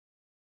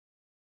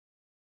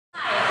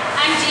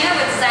I'm Gina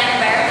with Design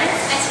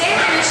Environments, and today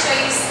we're going to show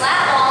you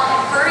slat wall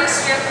and furry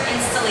strip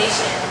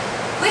installation.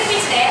 With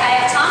me today, I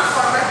have Tom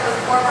with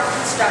Forward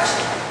Construction.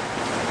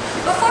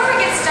 Before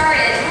we get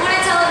started, we want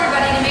to tell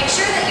everybody to make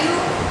sure that you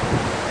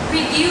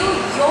review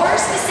your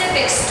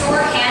specific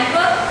store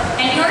handbook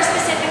and your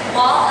specific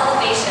wall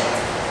elevations.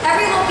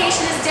 Every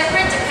location is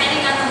different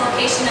depending on the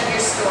location of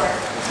your store.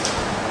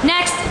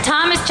 Next,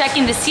 Tom is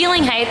checking the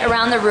ceiling height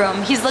around the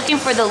room. He's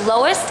looking for the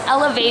lowest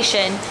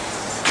elevation,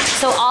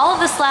 so all of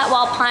the slat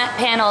wall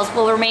panels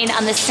will remain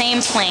on the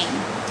same plane.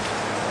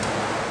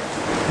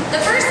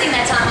 The first thing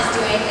that Tom is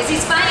doing is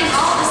he's finding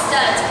all the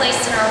studs placed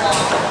in our wall.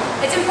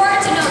 It's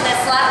important to note that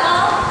slat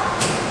wall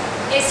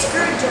is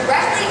screwed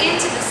directly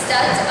into the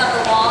studs of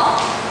the wall.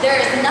 There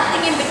is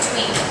nothing in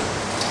between.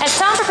 As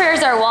Tom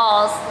prepares our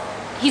walls,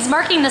 he's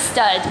marking the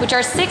studs, which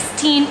are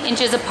 16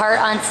 inches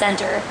apart on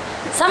center.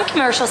 Some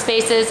commercial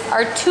spaces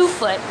are 2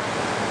 foot.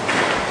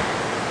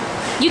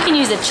 You can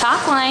use a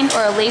chalk line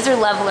or a laser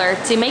leveler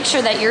to make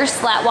sure that your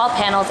slat wall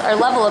panels are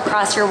level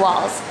across your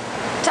walls.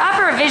 To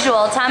offer a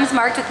visual, Tom's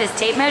marked with his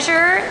tape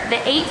measure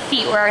the 8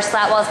 feet where our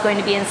slat wall is going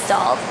to be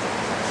installed.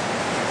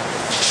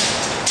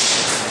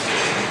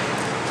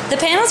 The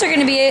panels are going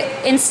to be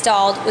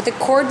installed with a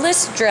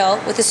cordless drill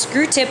with a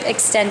screw tip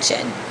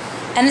extension.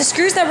 And the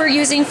screws that we're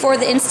using for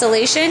the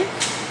installation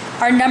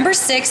are number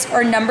 6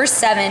 or number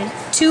 7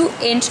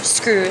 2-inch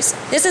screws.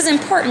 This is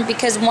important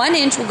because 1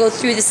 inch will go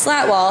through the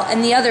slat wall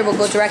and the other will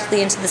go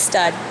directly into the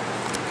stud.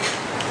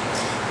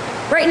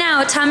 Right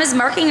now, Tom is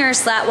marking our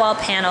slat wall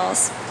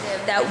panels.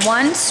 That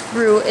 1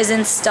 screw is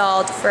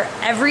installed for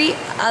every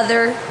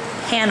other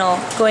panel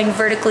going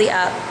vertically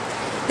up.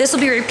 This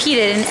will be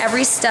repeated in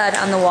every stud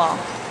on the wall.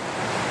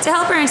 To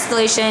help our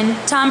installation,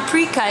 Tom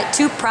pre-cut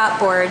 2 prop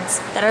boards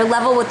that are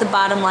level with the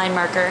bottom line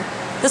marker.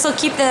 This will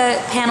keep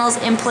the panels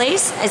in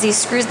place as he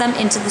screws them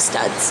into the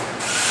studs.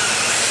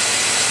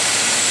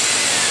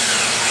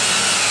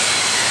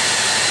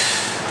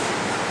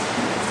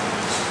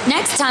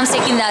 Next, Tom's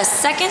taking the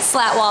second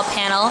slat wall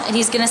panel and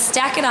he's going to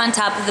stack it on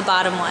top of the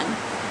bottom one.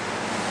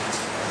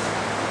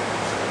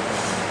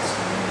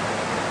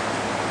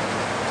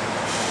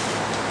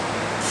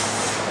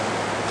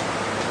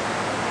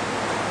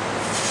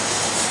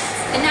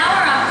 And now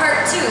we're on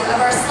part 2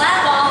 of our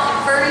slat wall and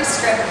furry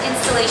strip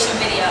installation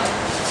video.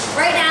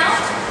 Right now,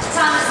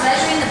 Tom is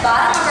measuring the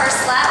bottom of our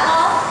slat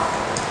wall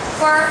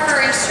for our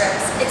furry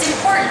strips. It's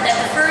important that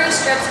the furry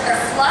strips are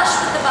flush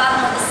with the bottom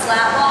of the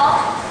slat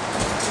wall.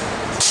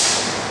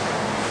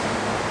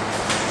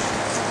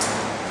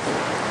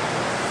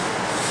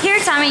 Here,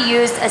 Tommy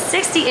used a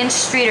 60-inch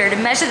streeter to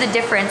measure the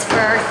difference for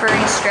our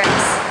furry strips.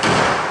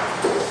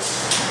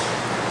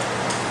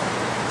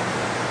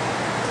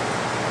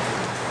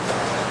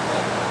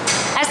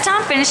 As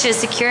Tom finishes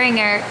securing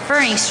our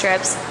furring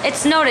strips,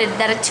 it's noted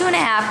that a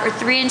 2.5 or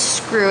 3-inch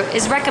screw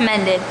is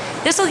recommended.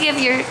 This will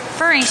give your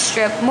furring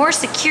strip more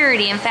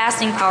security and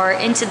fastening power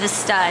into the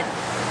stud.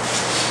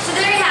 So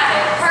there you have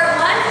it, part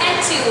 1 and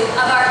 2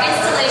 of our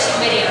installation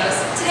videos.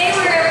 Today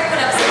we were able to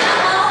put up slat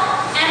wall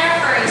and our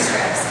furring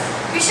strips.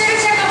 Be sure to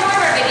check out more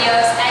of our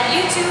videos at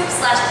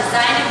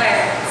YouTube/Design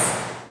Environments.